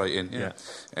went straight in. Yeah.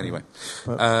 Anyway.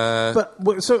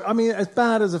 So, as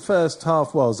bad as the first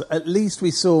half was, at least we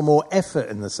saw more effort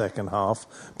in the second half,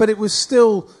 but it was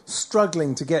still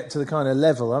struggling to get to the kind of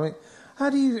level. How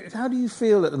do you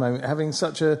feel at the moment, having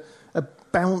such a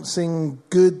bouncing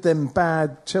good then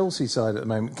bad Chelsea side at the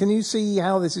moment? Can you see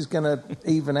how this is going to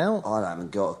even out? I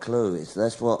haven't got a clue. It's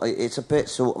a bit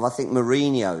sort of. I think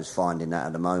Mourinho's finding that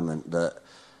at the moment, that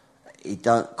he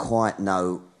don't quite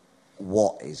know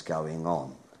what is going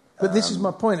on. But this is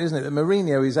my point, isn't it? That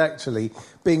Mourinho is actually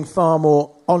being far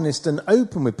more honest and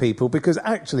open with people, because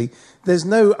actually there's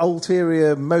no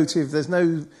ulterior motive, there's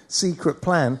no secret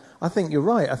plan. I think you're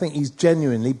right. I think he's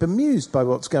genuinely bemused by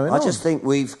what's going on. I just think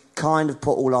we've kind of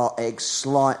put all our eggs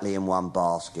slightly in one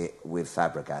basket with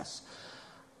Fabregas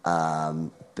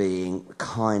being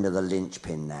kind of the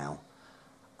linchpin now.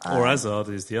 Or Hazard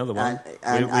is the other one.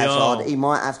 And Hazard, he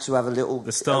might have to have a little...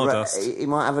 The Stardust. He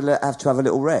might have to have a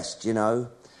little rest,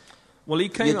 Well, he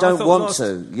came. You don't want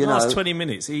to, last 20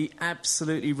 minutes, he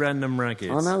absolutely ran them ragged.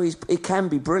 I know he can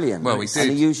be brilliant. Well, he did.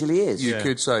 And he usually is. You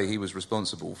could say he was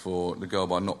responsible for the goal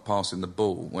by not passing the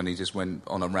ball when he just went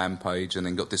on a rampage and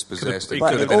then got dispossessed. It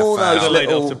could have been all a foul. those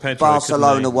little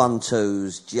Barcelona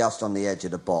 1-2s just on the edge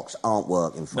of the box aren't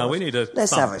working for us. No, we need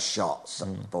Let's have a shot,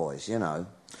 boys.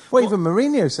 Well, even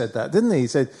Mourinho said that, didn't he? He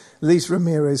said, at least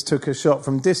Ramirez took a shot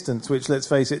from distance, which, let's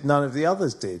face it, none of the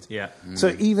others did. Yeah.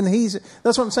 So even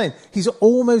that's what I'm saying. He's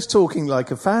almost talking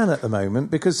like a fan at the moment,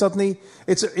 because suddenly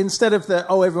it's instead of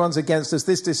everyone's against us,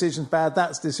 this decision's bad,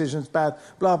 that decision's bad,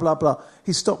 blah, blah, blah.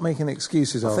 He's stopped making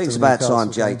excuses. I think it's about time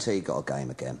JT got a game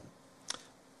again.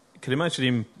 Can you imagine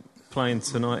him playing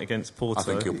tonight against Porto? I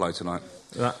think he'll play tonight.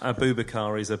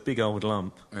 Abubakar is a big old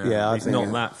lump. Yeah, he's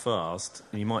not that fast,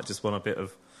 and you might just want a bit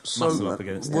of... muscle up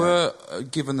against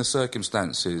given the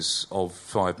circumstances of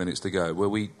 5 minutes to go, were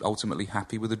we ultimately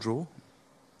happy with the draw?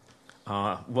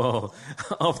 Well,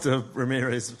 after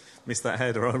Ramirez missed that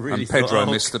header, I really thought...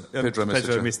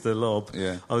 Pedro missed the lob.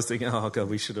 Yeah. I was thinking, oh, God,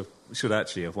 we should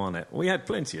actually have won it. We had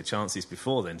plenty of chances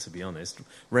before then, to be honest.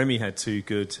 Remy had two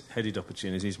good headed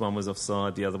opportunities. One was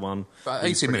offside, the other one... But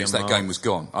 80 minutes, that game was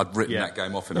gone. I'd written that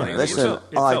game off in a minute. Listen,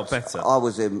 it felt better. I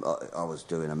was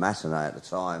doing a matinee at the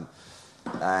time,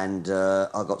 and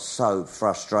I got so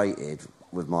frustrated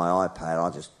with my iPad, I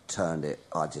just turned it.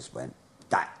 I just went,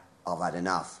 I've had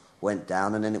enough. Went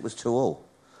down, and then it was 2-2.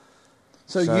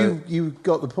 So you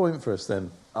got the point for us then?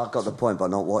 I got the point by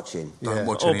not watching. Don't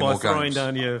watch any more games. Or by throwing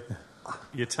down your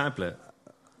tablet.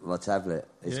 My tablet.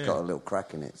 It's got a little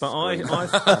crack in it. But I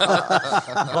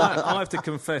have to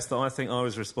confess that I think I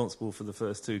was responsible for the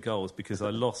first two goals, because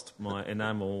I lost my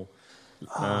enamel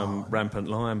rampant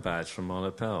lion badge from my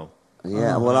lapel.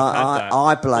 Yeah, well,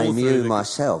 I blame you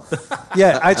myself.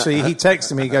 Yeah, actually, he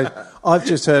texted me, he goes, I've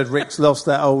just heard Rick's lost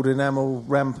that old enamel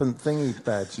rampant thingy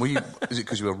badge. Is it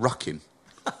because you were rucking?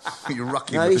 You were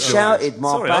rucking? No, he shouted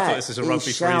my badge. I thought this was a rugby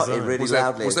he shouted really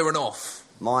loudly. Was there an off?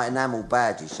 My enamel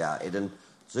badge, he shouted, and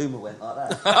Zuma went like that.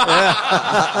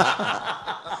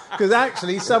 Because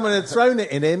actually, someone had thrown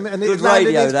it in him, and it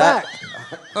landed in his back.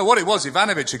 No, what it was,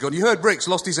 Ivanovic had gone, you heard Bricks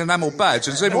lost his enamel badge,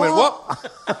 and Zuma went,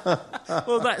 what?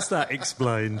 Well, that's that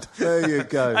explained. There you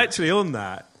go. Actually, on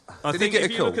that, I think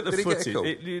if you look at the footage,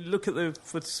 you look at the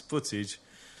footage,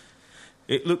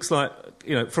 it looks like,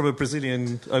 from a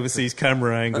Brazilian overseas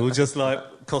camera angle, just like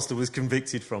Costa was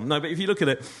convicted from. No, but if you look at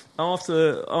it,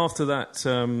 after that,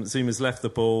 Zuma's left the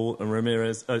ball, and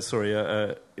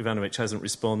Ivanovic hasn't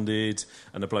responded,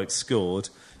 and the bloke scored.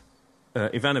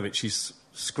 Ivanovic is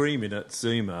screaming at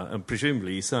Zuma, and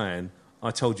presumably he's saying,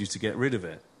 I told you to get rid of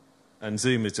it. And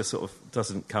Zuma just sort of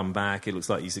doesn't come back. It looks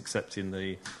like he's accepting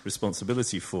the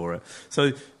responsibility for it.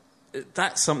 So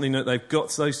that's something that they've got.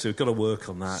 Those two have got to work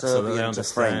on that Serbian so that they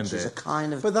understand French it. is a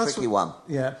kind of tricky one.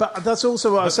 Yeah, but that's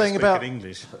also what I was saying about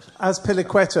English.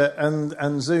 Azpilicueta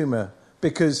and Zuma,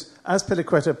 because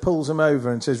Azpilicueta pulls him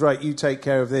over and says, "Right, you take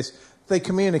care of this." They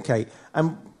communicate,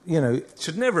 and it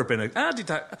should never have been. How did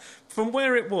that? From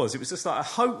where it was just like a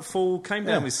hopeful. Came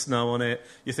down with snow on it.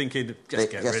 You're thinking,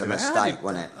 just get rid of it. A mistake,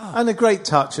 wasn't it? And a great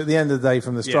touch at the end of the day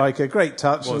from the striker. Great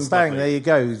touch, and bang, there you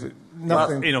go.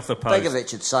 Nothing. In off the post. Begovic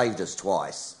had saved us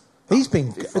twice. He's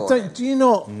been. Do you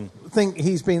not think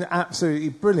he's been absolutely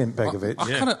brilliant, Begovic?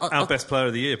 Our best player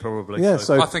of the year, probably. Yeah,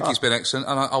 I think he's been excellent,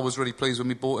 and I was really pleased when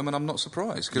we bought him, and I'm not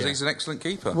surprised because he's an excellent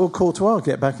keeper. Will Courtois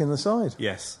get back in the side?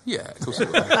 Yes. Yeah, of course he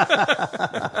will.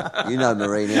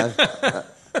 Mourinho.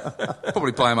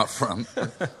 Probably play him up front.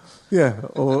 Yeah,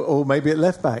 or maybe at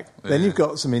left back. Then you've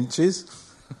got some inches.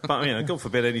 But God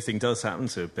forbid anything does happen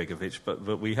to Begovic.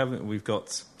 But we haven't. We've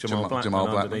got Jamal Blackman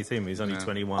underneath him. He's only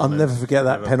 21. I'll never forget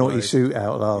that penalty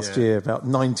shootout last year, about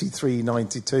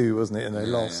 93-92, wasn't it? And they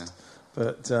lost.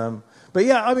 Yeah. But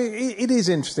yeah, I mean, it is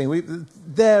interesting.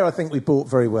 I think we bought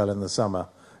very well in the summer.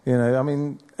 I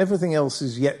mean, everything else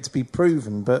is yet to be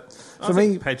proven. But for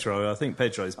me, Pedro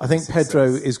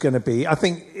is going to be. I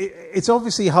think it's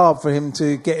obviously hard for him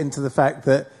to get into the fact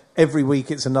that every week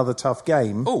it's another tough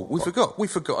game. Oh, we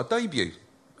forgot a debut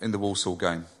in the Walsall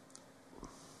game.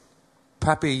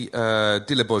 Papi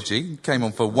Dilibogi came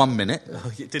on for 1 minute.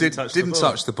 Didn't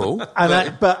touch the ball.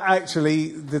 But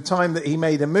actually, the time that he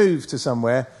made a move to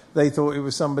somewhere, they thought it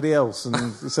was somebody else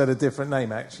and said a different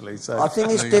name, actually. So I think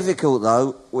it's difficult,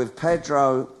 though, with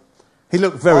Pedro. He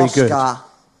looked very Oscar,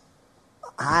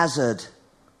 good. Hazard,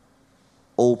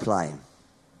 all playing.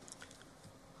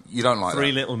 You don't like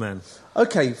Three that? little men.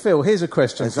 Okay, Phil, here's a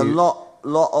question There's for you. a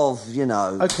lot of,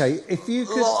 Okay, if you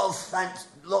could...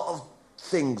 lot of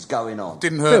things going on.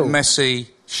 Didn't hurt Messi,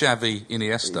 Xavi,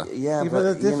 Iniesta. Yeah,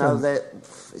 but,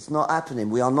 it's not happening.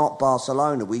 We are not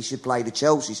Barcelona. We should play the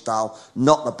Chelsea style,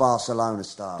 not the Barcelona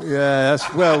style. Yeah,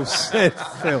 that's well said,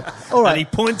 Phil. All right. And he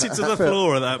pointed to the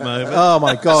floor at that moment. Oh,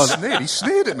 my God. He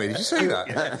sneered at me. Did you see that?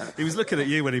 Yeah. He was looking at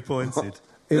you when he pointed.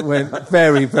 It went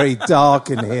very, very dark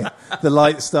in here. The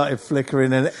lights started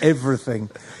flickering and everything.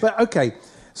 But, OK,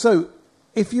 so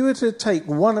if you were to take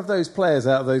one of those players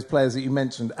out of those players that you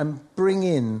mentioned and bring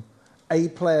in a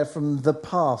player from the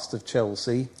past of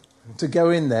Chelsea to go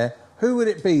in there, who would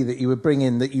it be that you would bring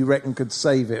in that you reckon could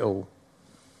save it all?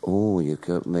 Oh, you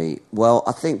got me. Well,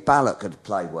 I think Ballack could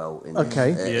play well in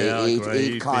this.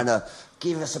 He'd kind of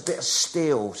give us a bit of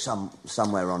steel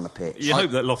somewhere on the pitch. You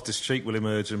hope that Loftus-Cheek will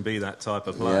emerge and be that type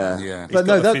of player. Yeah. But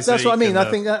no, that's what I mean.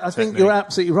 I think you're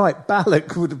absolutely right.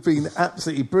 Ballack would have been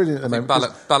absolutely brilliant at the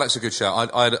moment. Ballock's a good shout.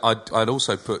 I'd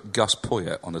also put Gus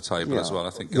Poyet on the table as well.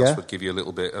 I think Gus would give you a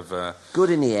little bit of...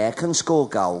 good in the air, can score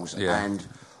goals and...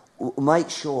 make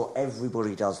sure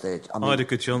everybody does their...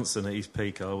 Ida Johnson at his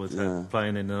peak, I would have,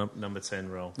 playing in the number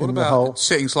 10 role. What about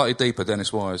sitting slightly deeper,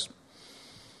 Dennis Wise?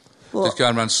 Well, just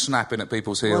going around snapping at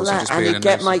people's heels and just being...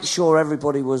 And make sure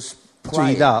everybody was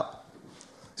playing. G'd up.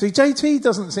 See, JT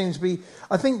doesn't seem to be...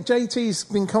 I think JT's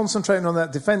been concentrating on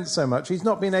that defence so much, he's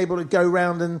not been able to go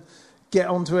round and get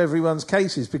onto everyone's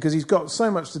cases because he's got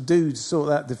so much to do to sort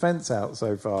that defence out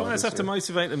so far. Players have to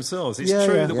motivate themselves. It's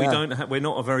true that we're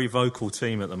not a very vocal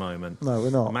team at the moment. No,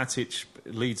 we're not. Matic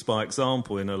leads by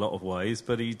example in a lot of ways,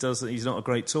 but he's not a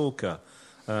great talker.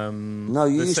 No,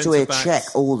 you used to hear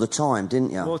Cech all the time,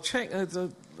 didn't you? Well,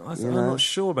 Cech, I'm not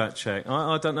sure about Cech.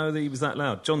 I don't know that he was that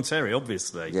loud. John Terry,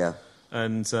 obviously. Yeah.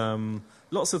 And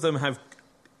lots of them have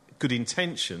good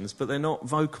intentions, but they're not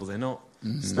vocal. They're not...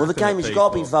 Well, the game has got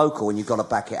to be vocal and you've got to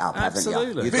back it up, haven't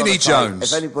you? Vinnie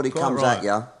Jones. If anybody comes at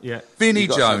you... Vinnie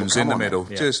Jones in the middle,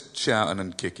 just shouting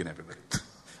and kicking everybody.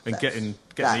 And getting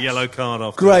a yellow card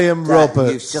off. Graham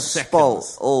Roberts. You've just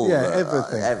spoilt all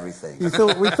everything.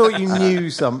 We thought you knew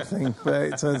something, but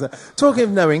it turns out... Talking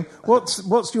of knowing,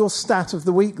 what's your stat of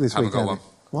the week this week, Got one.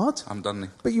 What? I'm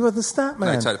done. But you are the stat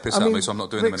man. No, take the piss out of me, so I'm not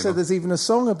doing them anymore. anymore. Said there's even a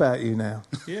song about you now.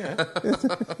 Yeah.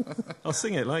 I'll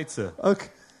sing it later. Okay.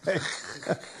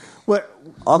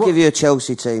 I'll give you a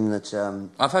Chelsea team that...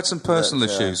 I've had some personal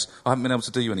issues. I haven't been able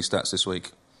to do you any stats this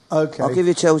week. Okay. I'll give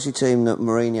you a Chelsea team that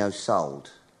Mourinho sold,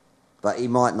 but he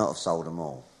might not have sold them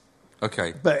all.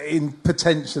 Okay. But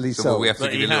potentially sold. Well, we have to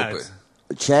give you a little bit.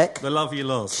 Cech. The love you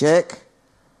lost. Cech.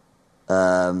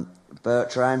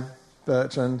 Bertrand.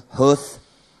 Huth.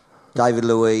 David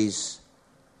Luiz.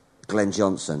 Glenn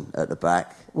Johnson at the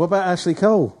back. What about Ashley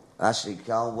Cole? Ashley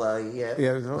Cole, well, yeah.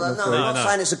 I'm not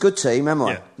saying it's a good team, am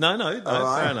I? Yeah. No,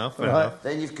 fair enough.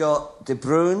 Then you've got De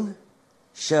Bruyne,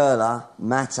 Schürrle,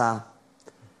 Mata,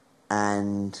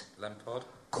 and Lampard.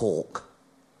 Cork.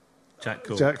 Jack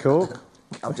Cork. Jack Cork.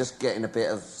 I'm just getting a bit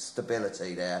of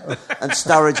stability there. And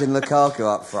Sturridge and Lukaku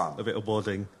up front. A bit of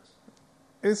wadding.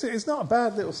 It's not a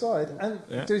bad little side. And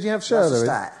Yeah. did you have What's the Schürrle in?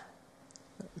 stat?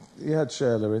 You had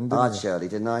Schürrle in, didn't I had you? Shirley,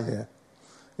 didn't I? Yeah.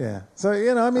 Yeah. So,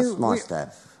 you know, I mean... That's nice to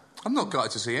have. I'm not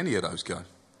gutted to see any of those go.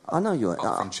 I know you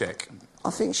Apart from Czech. I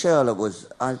think Schürrle was...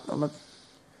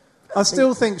 I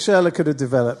still think Schürrle could have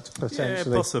developed,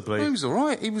 potentially. Yeah, possibly. He was all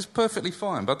right. He was perfectly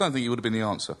fine, but I don't think he would have been the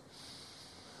answer.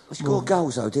 He scored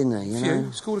goals, though, didn't he? You know?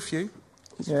 He scored a few.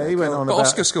 Yeah, he went on But about...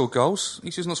 Oscar scored goals.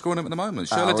 He's just not scoring them at the moment.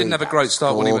 Schürrle didn't have a great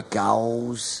start when he went...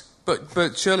 goals. But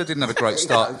Schürrle didn't have a great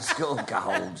start. Scored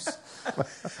goals.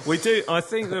 We do. I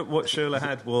think that what Schürrle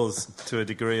had was, to a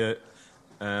degree,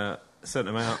 a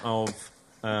certain amount of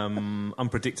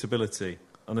unpredictability.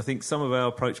 And I think some of our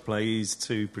approach play is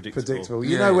too predictable.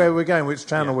 You know where we're going, which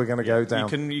channel we're going to go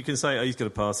down. You can say, he's going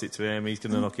to pass it to him, he's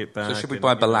going to knock it back. So should we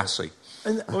buy Balassi?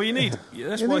 Well, you need...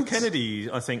 That's why Kennedy,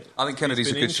 I think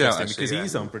Kennedy's a good interesting shout, actually, because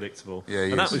he's unpredictable. Yeah,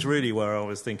 he and is. that was really where I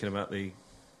was thinking about the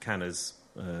Canners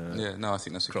I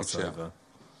think that's a good shout. crossover.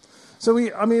 So,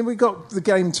 we got the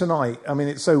game tonight. I mean,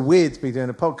 it's so weird to be doing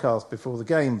a podcast before the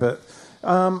game, but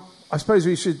I suppose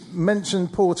we should mention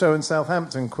Porto and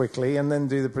Southampton quickly and then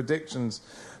do the predictions.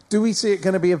 Do we see it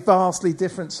going to be a vastly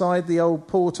different side, the old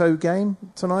Porto game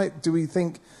tonight? Do we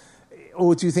think...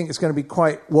 Or do you think it's going to be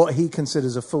quite what he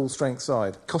considers a full-strength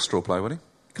side? Costa will play, won't he?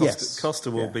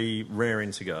 Costa will be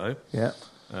raring to go. Yeah.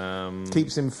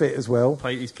 Keeps him fit as well.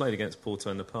 He's played against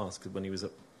Porto in the past when he was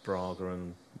at Braga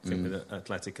and I think with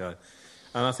Atletico.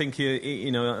 And I think,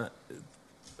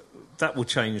 that will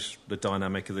change the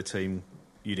dynamic of the team,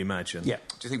 you'd imagine. Yeah.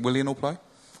 Do you think Willian will play?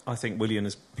 I think Willian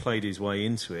has played his way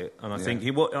into it, and I think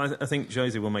I think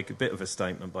Jose will make a bit of a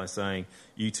statement by saying,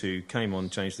 "You two came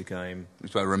on, changed the game." He's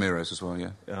played Ramirez as well,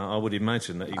 yeah. I would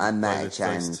imagine that he And would play Matic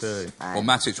those two. Well,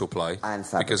 Matic will play and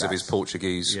because of his Fabregas.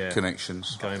 Portuguese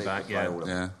connections. Going back,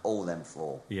 all them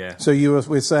four. Yeah. So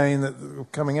we're saying that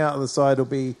coming out of the side will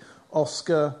be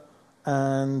Oscar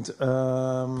and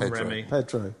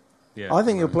Pedro. Yeah. I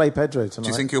think he'll play Pedro tonight.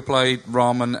 Do you think he'll play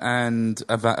Rahman and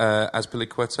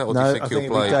Azpilicueta, or do you think he'll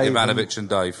play Ivanovic and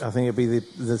Dave? I think it'll be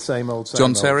the same old...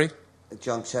 John Terry?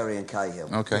 John Terry and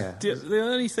Cahill. Okay. Yeah. The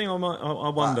only thing I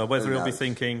wonder whether he'll be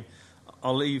thinking,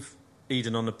 I'll leave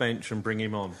Eden on the bench and bring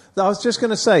him on. I was just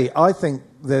going to say, I think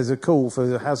there's a call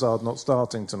for Hazard not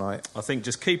starting tonight. I think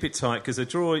just keep it tight, because a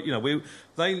draw,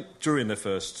 they drew in their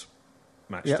first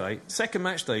match day. Second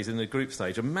match days in the group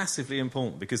stage are massively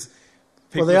important because...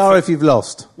 Well, they are if you've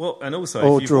lost. Well, and also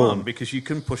or if you've drawn. won, because you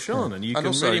can push on and you can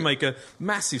also, really make a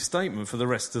massive statement for the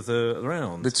rest of the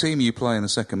round. The team you play in the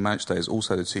second match day is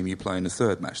also the team you play in the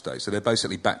third match day, so they're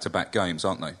basically back-to-back games,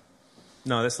 aren't they?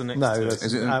 No, that's the next No, two.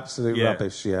 that's absolute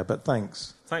rubbish, but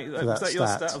thanks. For that was that stat. your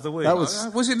stat of the week? That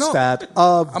was it not? Stat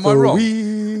of Am the I wrong?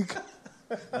 week.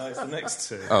 No, it's the next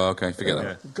two. Oh, okay, forget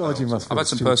that. God, you must I've had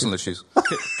some stupid. personal issues.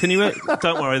 Can you...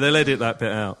 Don't worry, they'll edit that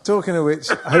bit out. Talking of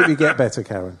which, I hope you get better,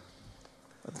 Karen.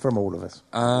 From all of us.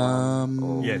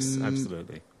 Yes,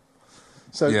 absolutely.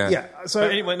 So, So,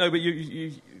 but anyway, no,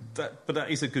 but that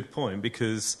is a good point,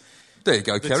 because... There you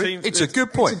go, Kerry. It's a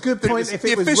good point. It's a good point if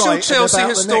the it was official right Chelsea about the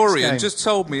next historian game. just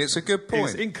told me it's a good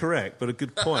point. It's incorrect, but a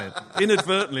good point.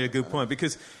 Inadvertently a good point,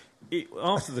 because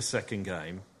after the second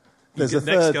game... There's a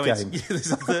third game.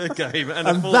 There's a third game. And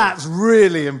and that's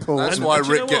really important. That's why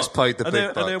Rick gets paid the big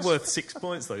bucks. And they're worth 6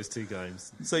 points, those two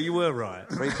games. So you were right.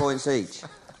 3 points each.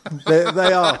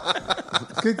 They are.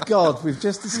 Good God, we've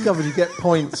just discovered you get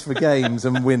points for games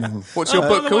and winning. What's your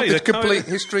book called? The Complete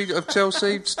History of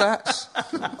Chelsea Stats?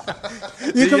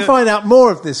 You can find out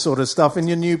more of this sort of stuff in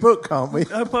your new book, can't we?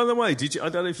 By the way, I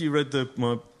don't know if you read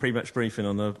my pre-match briefing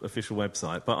on the official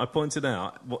website, but I pointed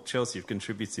out what Chelsea have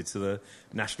contributed to the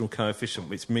national coefficient,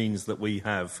 which means that we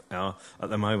have at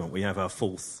the moment, we have our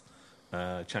fourth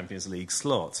Champions League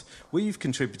slot. We've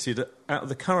contributed, out of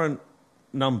the current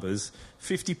numbers,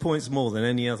 50 points more than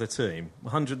any other team,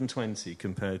 120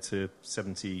 compared to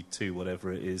 72,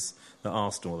 whatever it is, that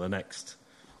Arsenal are the next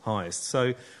highest.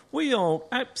 So we are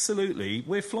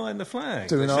we're flying the flag.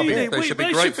 Doing our bit. They should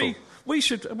be grateful. We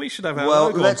should have our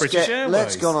logo on British Airways.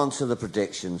 Let's go on to the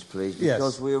predictions, please,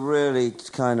 because we're really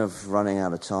kind of running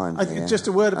out of time here. Just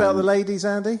a word about the ladies,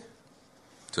 Andy.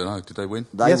 Don't know. Did they win?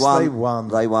 They won.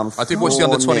 They won. I did watch the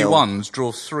under-21s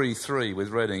draw 3-3 with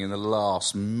Reading in the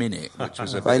last minute, which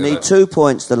was a bit. They need 2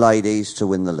 points, the ladies, to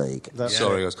win the league.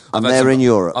 Sorry, guys. And they're in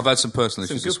Europe. I've had some personal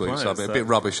issues good this week, players, so I've been a bit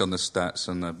rubbish on the stats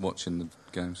and watching the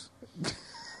games.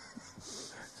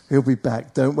 He'll be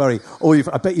back, don't worry.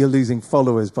 I bet you're losing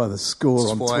followers by the score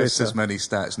on Twitter. Twice as many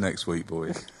stats next week,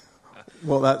 boys.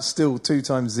 well, that's still 2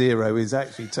 times 0 is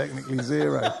actually technically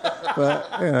 0. But,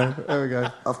 there we go.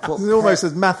 It's almost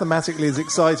as mathematically as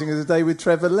exciting as a day with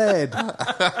Trevor Laird.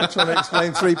 I'm trying to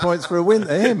explain 3 points for a win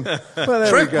to him. Well,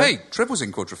 there we go. Hey, Trev was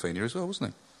in Quadrophenia as well,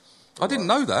 wasn't he? I didn't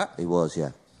know that. He was,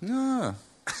 yeah. Yeah.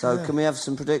 So can we have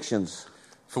some predictions?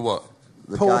 For what?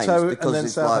 The Porto games, and then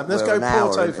Southampton. Let's go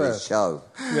Porto first. Show.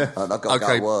 Yeah. I've got to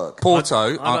go to work.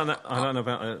 Porto. I don't know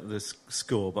about the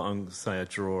score, but I'm going to say a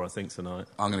draw, I think, tonight.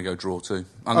 I'm going to go draw too.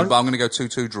 I'm going to go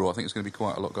 2-2 draw. I think it's going to be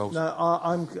quite a lot of goals. No,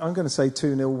 I'm going to say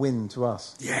 2-0 win to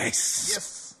us.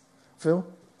 Yes. Phil?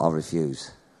 I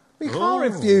refuse. We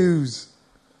can't refuse.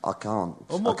 I can't.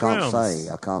 On what I grounds?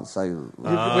 can't say. We're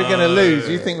going to lose.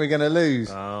 You think we're going to lose?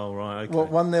 Oh, right. Okay. What,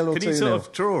 1-0 or 2-0? Can you sort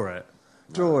of draw it?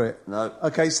 Draw it. No.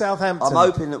 Okay, Southampton. I'm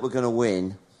hoping that we're going to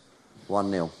win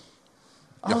 1-0.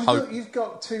 Oh, look, you've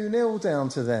got 2-0 down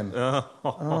to them. To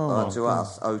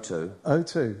us, 0-2.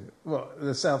 0-2. What,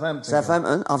 the Southampton?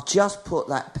 Southampton. I've just put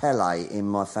that Pele in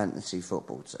my fantasy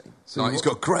football team. So he's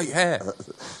got great hair.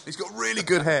 He's got really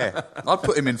good hair. I'd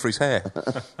put him in for his hair.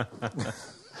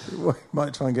 We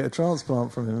might try and get a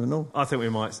transplant from him and all. I think we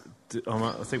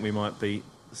might beat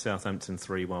Southampton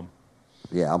 3-1.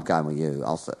 Yeah, I'm going with you.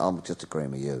 I'm just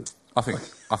agreeing with you. I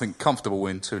think comfortable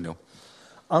win 2-0.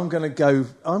 I'm going to go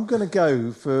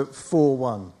for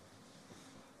 4-1.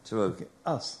 To who?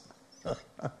 Us.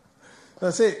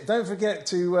 That's it. Don't forget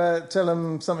to tell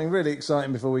them something really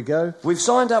exciting before we go. We've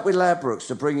signed up with Ladbrokes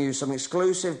to bring you some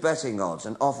exclusive betting odds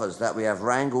and offers that we have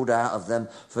wrangled out of them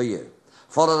for you.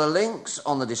 Follow the links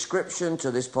on the description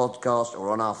to this podcast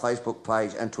or on our Facebook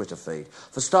page and Twitter feed.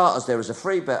 For starters, there is a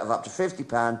free bet of up to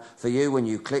 £50 for you when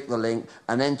you click the link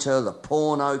and enter the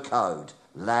porno code,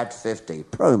 LAD50.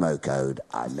 Promo code,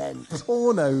 I meant.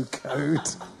 Porno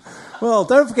code. Well,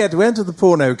 don't forget to enter the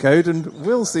porno code and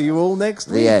we'll see you all next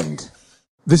week. The end.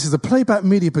 This is a Playback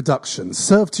Media production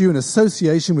served to you in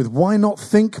association with Why Not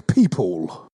Think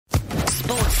People.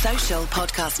 Sports Social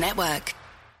Podcast Network.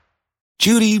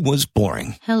 Judy was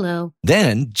boring. Hello.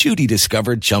 Then Judy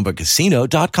discovered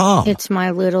ChumbaCasino.com. It's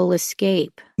my little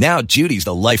escape. Now Judy's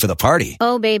the life of the party.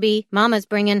 Oh, baby, mama's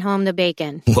bringing home the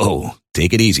bacon. Whoa,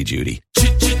 take it easy, Judy.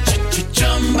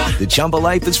 The Chumba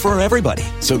life is for everybody.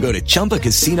 So go to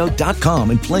ChumbaCasino.com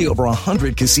and play over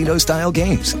 100 casino-style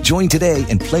games. Join today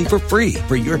and play for free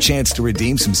for your chance to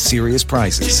redeem some serious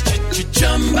prizes.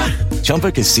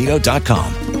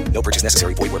 ChumbaCasino.com. No purchase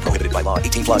necessary. Void where prohibited by law.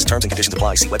 18+ terms and conditions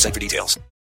apply. See website for details.